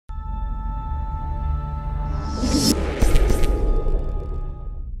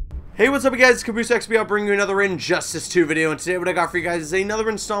Hey, what's up, you guys? It's Caboose XP. I'll bring you another Injustice 2 video, and today what I got for you guys is another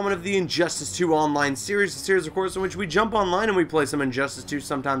installment of the Injustice 2 online series. The series, of course, in which we jump online and we play some Injustice 2,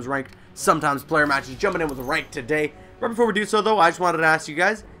 sometimes ranked, sometimes player matches. Jumping in with a rank today. Right before we do so, though, I just wanted to ask you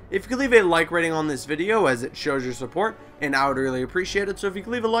guys if you could leave a like rating on this video, as it shows your support, and I would really appreciate it. So if you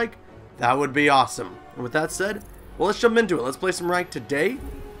could leave a like, that would be awesome. And with that said, well, let's jump into it. Let's play some rank today.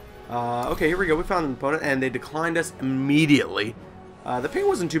 Okay, here we go. We found an opponent, and they declined us immediately. The ping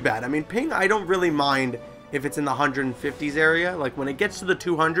wasn't too bad. I mean, ping, I don't really mind if it's in the 150s area. Like, when it gets to the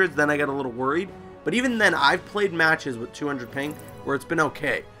 200s, then I get a little worried. But even then, I've played matches with 200 ping where it's been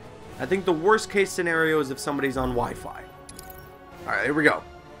okay. I think the worst case scenario is if somebody's on Wi-Fi. Alright, here we go.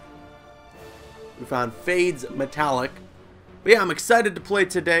 We found Fades Metallic. But yeah, I'm excited to play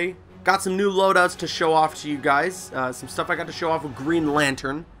today. Got some new loadouts to show off to you guys. Some stuff I got to show off with Green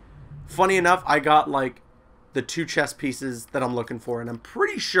Lantern. Funny enough, I got, like, the 2 chess pieces that I'm looking for, and I'm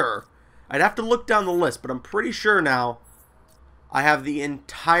pretty sure, I'd have to look down the list, but I'm pretty sure now I have the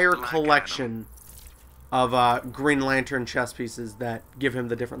entire collection of Green Lantern chess pieces that give him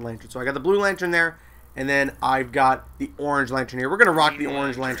the different lanterns. So I got the Blue Lantern there, and then I've got the Orange Lantern here. We're going to rock the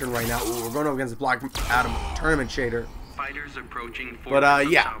Orange Lantern right now. Ooh, we're going up against the Black Adam Tournament Shader. But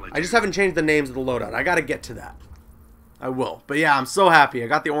yeah, I just haven't changed the names of the loadout. I got to get to that. I will. But yeah, I'm so happy. I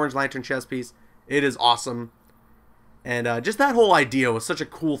got the Orange Lantern chess piece. It is awesome. And just that whole idea was such a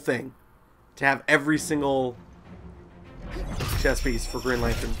cool thing, to have every single chess piece for Green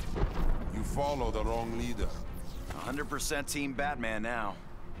Lantern. You follow the wrong leader. 100% Team Batman now.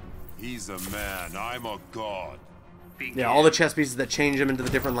 He's a man, I'm a god. Yeah, all the chess pieces that change him into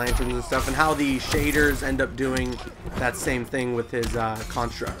the different lanterns and stuff, and how the shaders end up doing that same thing with his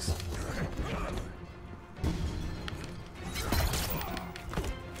constructs.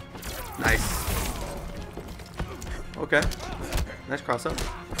 Nice. Okay. Nice cross up.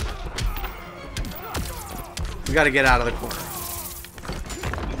 We gotta get out of the corner.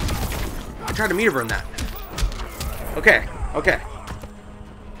 I tried to meter burn that. Okay. Okay.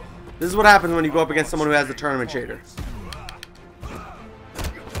 This is what happens when you go up against someone who has the tournament shader.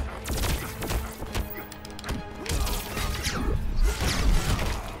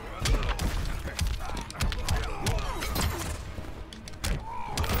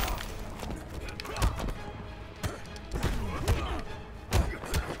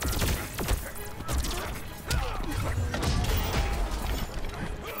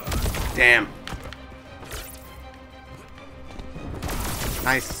 Damn.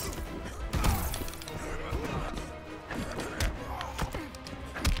 Nice.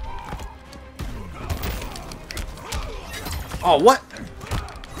 Oh, what?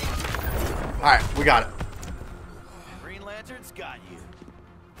 Alright, we got it. Green Lantern's got you.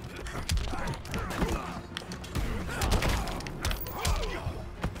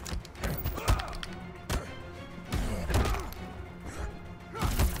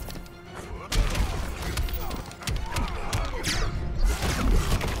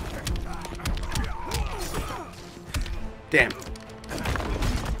 Damn.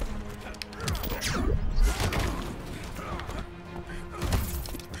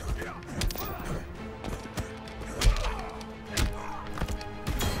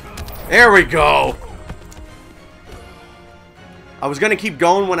 There we go. I was going to keep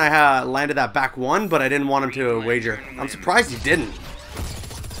going when I landed that back one, but I didn't want him to wager. I'm surprised he didn't.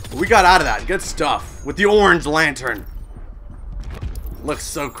 But we got out of that. Good stuff. With the Orange Lantern. Looks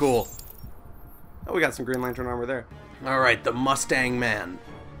so cool. Oh, we got some Green Lantern armor there. Alright, the Mustang Man.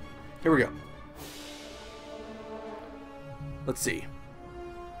 Here we go. Let's see.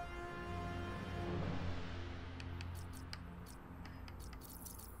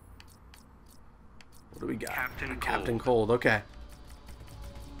 What do we got? Captain Cold. Okay.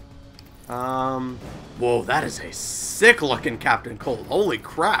 Whoa, that is a sick looking Captain Cold. Holy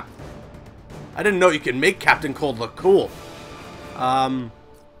crap. I didn't know you could make Captain Cold look cool.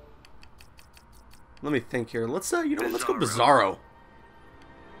 Let me think here. Let's you know, let's go Bizarro.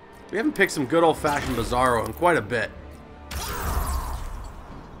 We haven't picked some good old-fashioned Bizarro in quite a bit.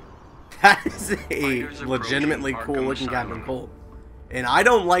 That is a legitimately cool-looking Captain Cold, and I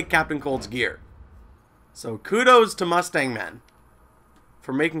don't like Captain Cold's gear. So kudos to Mustang Man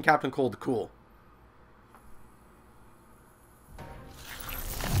for making Captain Cold cool.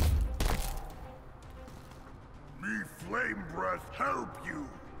 Me flame breath help you.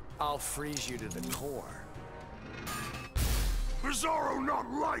 I'll freeze you to the core. Bizarro not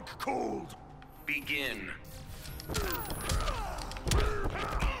like cold. Begin.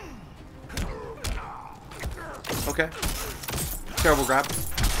 Okay. Terrible grab.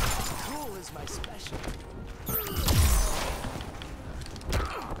 Cool is my special.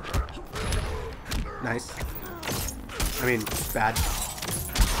 Nice. I mean, bad.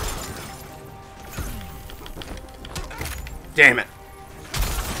 Damn it.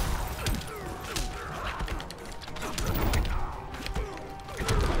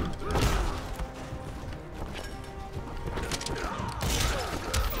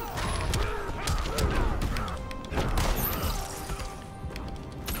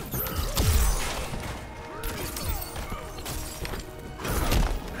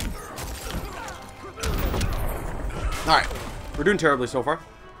 Alright, we're doing terribly so far.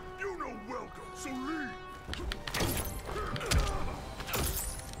 You know welcome, so leave.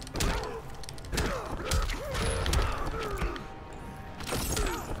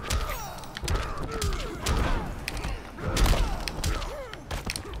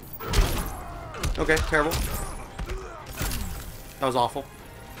 Okay, terrible. That was awful.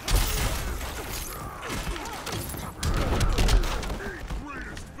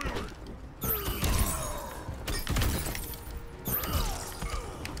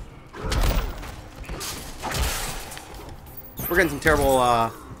 We're getting some terrible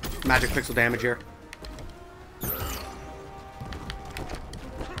magic pixel damage here.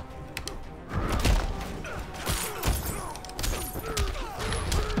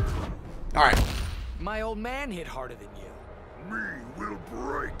 Alright. My old man hit harder than you. Me will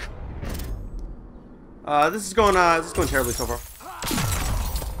break. This is going terribly so far.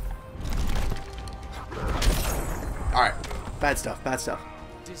 Alright. Bad stuff, bad stuff.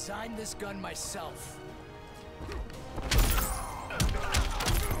 Designed this gun myself.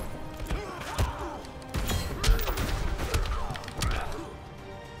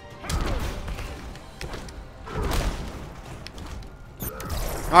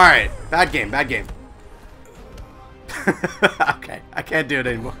 Alright, bad game, bad game. Okay, I can't do it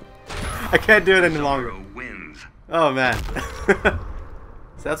anymore. I can't do it any longer. Wins. Oh man.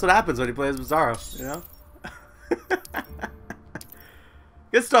 So that's what happens when he plays Bizarro, you know?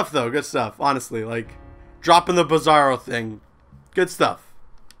 Good stuff though, good stuff. Honestly, like dropping the Bizarro thing. Good stuff.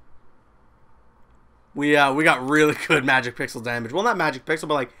 We got really good magic pixel damage. Well, not magic pixel,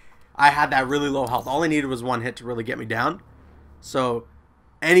 but like I had that really low health. All I needed was one hit to really get me down. So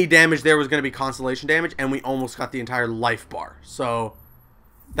any damage there was going to be constellation damage, and we almost got the entire life bar. So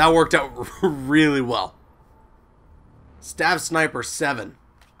that worked out really well. Stab Sniper 7.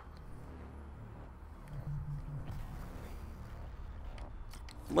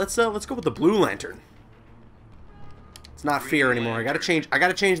 Let's go with the Blue Lantern. It's not Fear anymore. I gotta change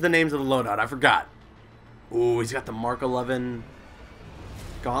the names of the loadout. I forgot. Ooh, he's got the Mark 11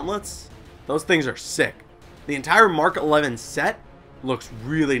 gauntlets. Those things are sick. The entire Mark 11 set looks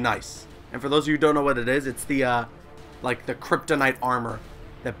really nice. And for those of you who don't know what it is, it's the like the kryptonite armor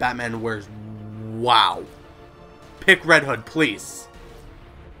that Batman wears. Wow. Pick Red Hood, please.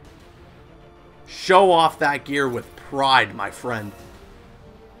 Show off that gear with pride, my friend.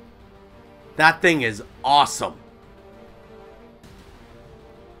 That thing is awesome.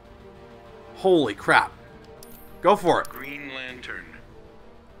 Holy crap. Go for it. Green Lantern.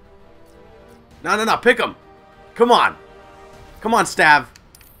 No, pick him. Come on. Come on, Stav.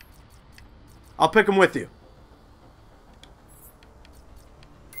 I'll pick him with you.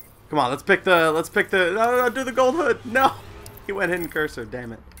 Come on, let's pick the, no, do the gold hood. No. He went hidden cursor,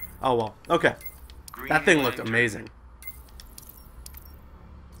 damn it. Oh, well. Okay. That thing looked amazing.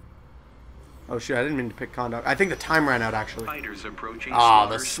 Oh, shit, I didn't mean to pick Condor. I think the time ran out, actually. Fighters approaching. Oh,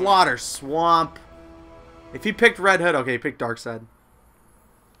 the Slaughter Swamp. If he picked Red Hood, okay, he picked Darkseid.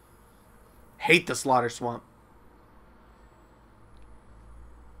 Hate the Slaughter Swamp.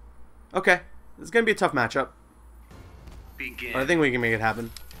 Okay, this is going to be a tough matchup. Begin. But I think we can make it happen.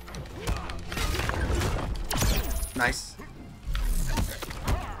 Nice.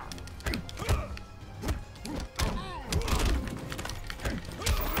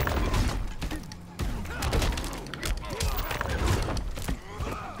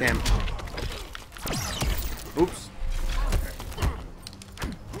 Damn. Oops.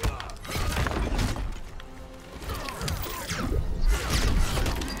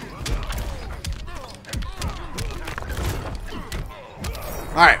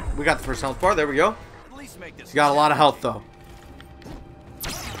 Alright, we got the first health bar. There we go. He's got a lot of health, though.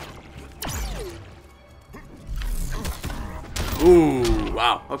 Ooh,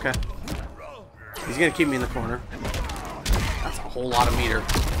 wow. Okay. He's going to keep me in the corner. That's a whole lot of meter.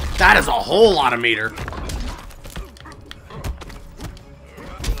 That is a whole lot of meter.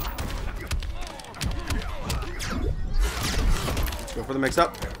 Let's go for the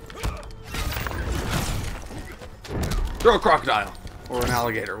mix-up. Throw a crocodile. Or an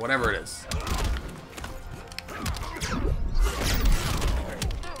alligator, whatever it is.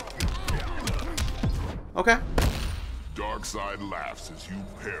 Okay. Darkseid laughs as you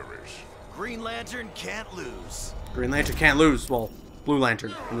perish. Green Lantern can't lose. Green Lantern can't lose. Well, Blue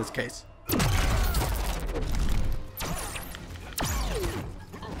Lantern in this case.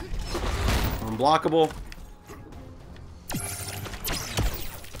 Unblockable.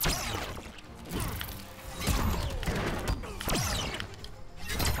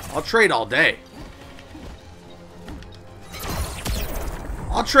 I'll trade all day.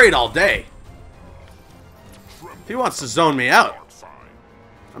 I'll trade all day. If he wants to zone me out,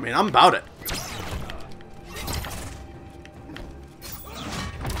 I mean, I'm about it.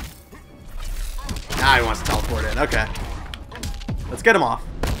 Now he wants to teleport in. Okay. Let's get him off.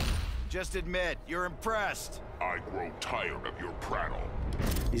 Just admit, you're impressed. I grow tired of your prattle.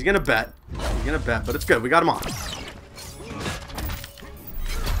 He's gonna bet. He's gonna bet, but it's good. We got him off.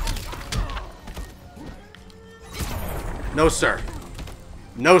 No, sir.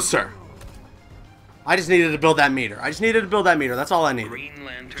 No, sir. I just needed to build that meter. That's all I needed. Green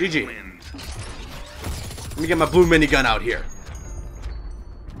Lantern GG. wins. Let me get my blue minigun out here.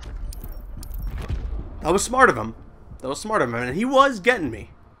 That was smart of him. And he was getting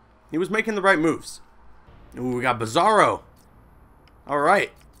me. He was making the right moves. Ooh, we got Bizarro.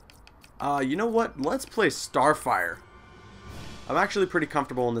 Alright. You know what? Let's play Starfire. I'm actually pretty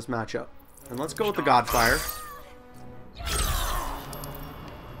comfortable in this matchup. And let's go with the Godfire.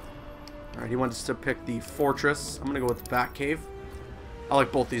 Alright, he wants to pick the Fortress. I'm going to go with the Batcave. I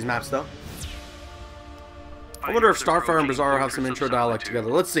like both these maps, though. I wonder if Starfire and Bizarro have some intro dialogue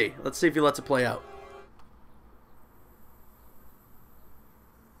together. Let's see. Let's see if he lets it play out.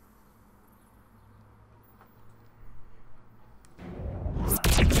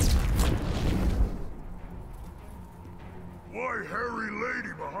 Why, hairy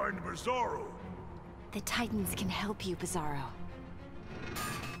lady behind Bizarro? The Titans can help you, Bizarro.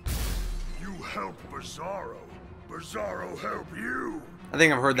 You help Bizarro. Bizarro help you. I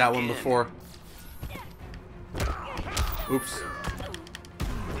think I've heard that one before. Oops.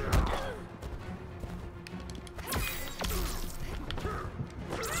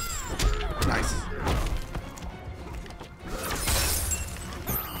 Nice.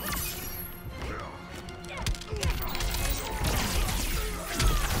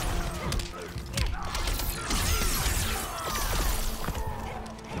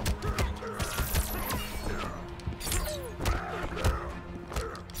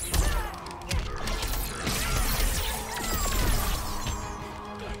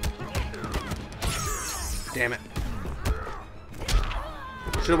 Damn it.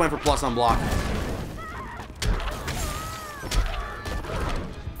 Should have went for plus on block.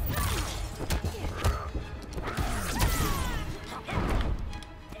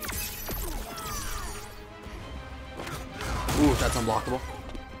 Ooh, that's unblockable.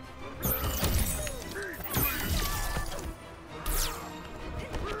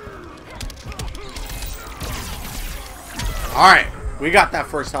 Alright, we got that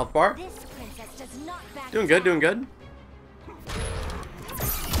first health bar. Doing good, doing good.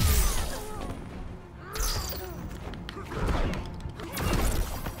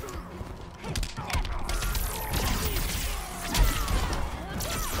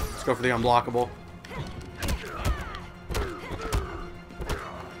 Let's go for the unblockable.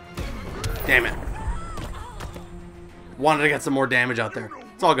 Damn it. Wanted to get some more damage out there.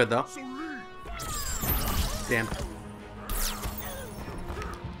 It's all good though. Damn.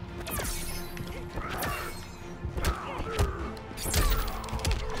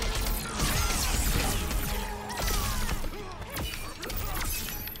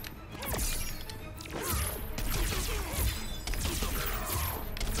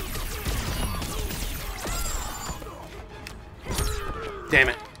 Damn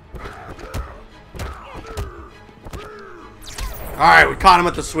it. Alright, we caught him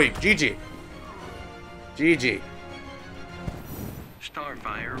at the sweep. GG. GG.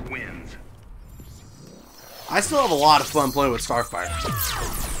 Starfire wins. I still have a lot of fun playing with Starfire.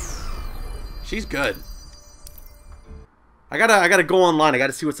 She's good. I gotta go online. I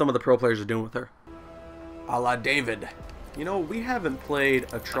gotta see what some of the pro players are doing with her. A la David. You know, we haven't played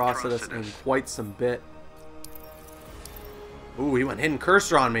Atrocitus in quite some bit. Ooh, he went Hidden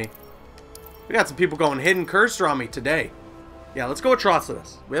Cursor on me. We got some people going Hidden Cursor on me today. Yeah, let's go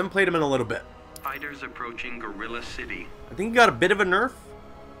Atrocitus. We haven't played him in a little bit. Fighters approaching Gorilla City. I think he got a bit of a nerf,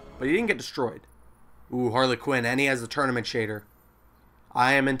 but he didn't get destroyed. Ooh, Harley Quinn, and he has the tournament shader.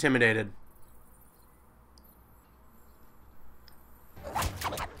 I am intimidated.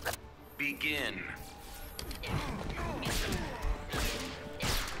 Begin.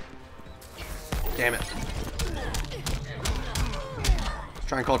 Damn it. Let's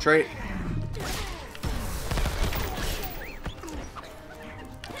try and call trait.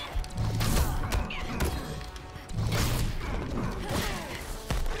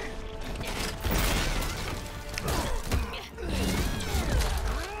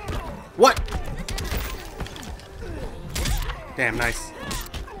 Damn, nice.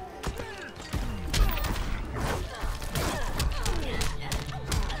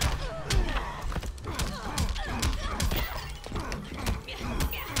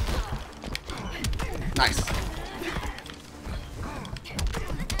 Nice.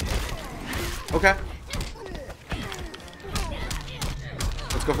 Okay.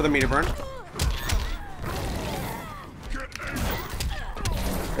 Let's go for the meter burn.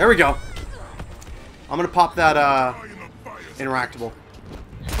 There we go. I'm gonna pop that interactable.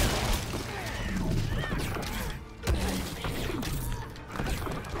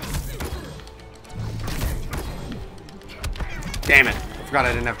 Damn it. I forgot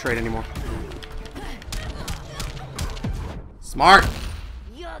I didn't have trade anymore. Smart.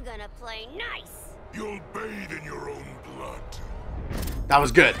 You're gonna play nice. You'll bathe in your own blood. That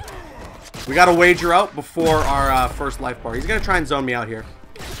was good. We got a wager out before our first life bar. He's gonna try and zone me out here.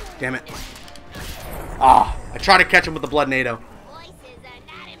 Damn it. Ah, I tried to catch him with the blood NATO. Voices are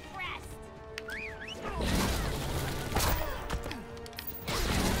not impressed.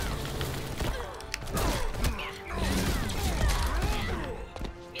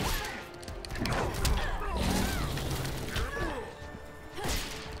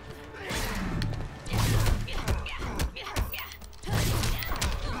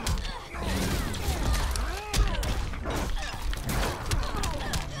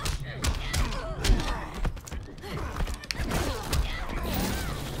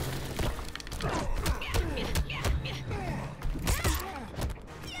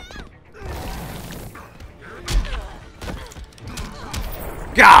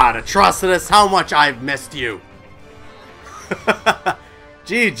 God, Atrocitus, how much I've missed you.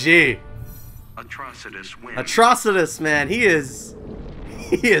 GG. Atrocitus wins. Atrocitus, man, he is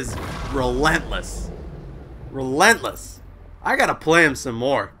relentless. Relentless. I gotta play him some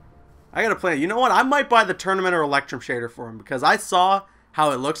more. I gotta play him. You know what? I might buy the Tournament or Electrum shader for him because I saw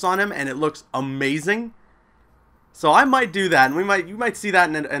how it looks on him and it looks amazing. So I might do that, and you might see that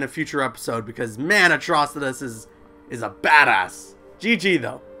in a future episode because man, Atrocitus is a badass. GG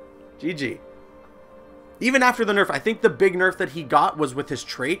though. GG. Even after the nerf, I think the big nerf that he got was with his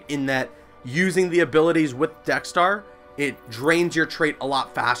trait, in that using the abilities with Dexstar, it drains your trait a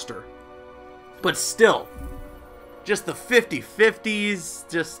lot faster. But still, just the 50-50s,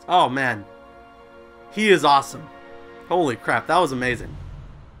 just, oh man. He is awesome. Holy crap, that was amazing.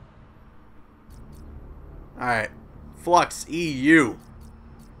 Alright. Flux EU.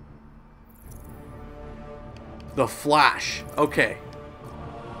 The Flash. Okay.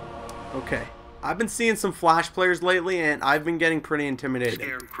 Okay. I've been seeing some Flash players lately, and I've been getting pretty intimidated.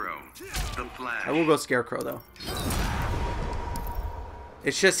 Scarecrow. The Flash. I will go Scarecrow, though.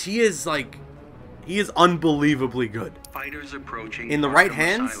 It's just, he is unbelievably good. Fighters approaching In the right Arkham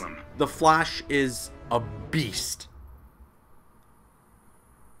hands, Asylum. the Flash is a beast.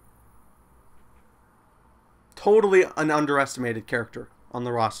 Totally an underestimated character on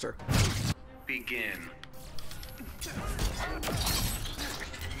the roster. Begin.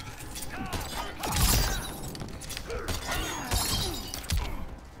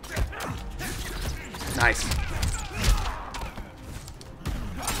 Nice.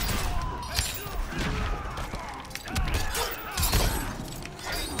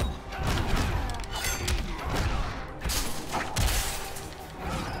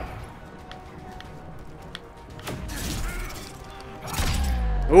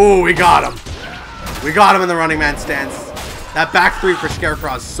 Ooh, we got him. We got him in the running man stance. That back three for Scarecrow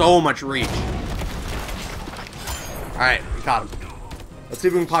has so much reach. Alright, we got him. Let's see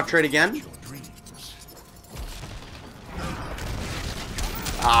if we can pop trade again.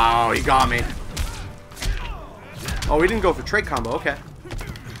 Oh, he got me. Oh, we didn't go for trade combo. Okay.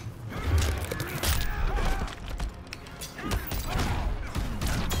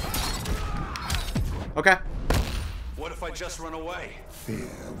 Okay. What if I just run away? Fear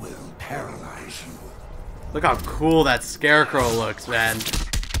will paralyze you. Look how cool that Scarecrow looks, man.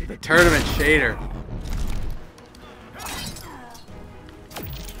 The tournament shader.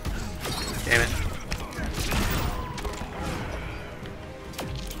 Damn it.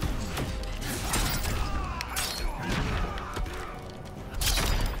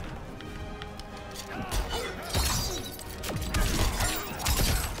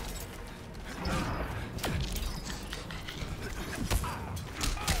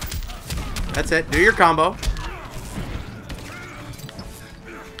 That's it. Do your combo.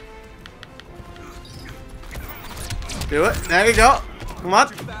 Do it. There you go. Come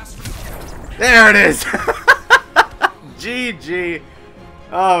on. There it is. GG.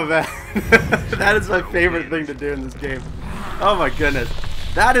 Oh, man. That is my favorite thing to do in this game. Oh, my goodness.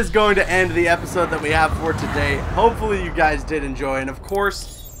 that is going to end the episode that we have for today. Hopefully you guys did enjoy, and of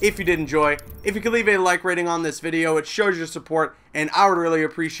course, if you did enjoy, if you could leave a like rating on this video, it shows your support, and I would really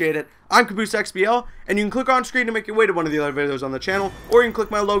appreciate it. I'm Caboose XBL, and you can click on screen to make your way to one of the other videos on the channel, or you can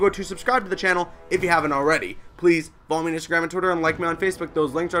click my logo to subscribe to the channel if you haven't already. Please follow me on Instagram and Twitter, and like me on Facebook.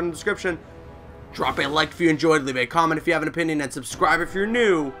 Those links are in the description. Drop a like if you enjoyed, leave a comment if you have an opinion, and subscribe if you're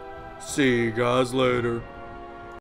new. See you guys later.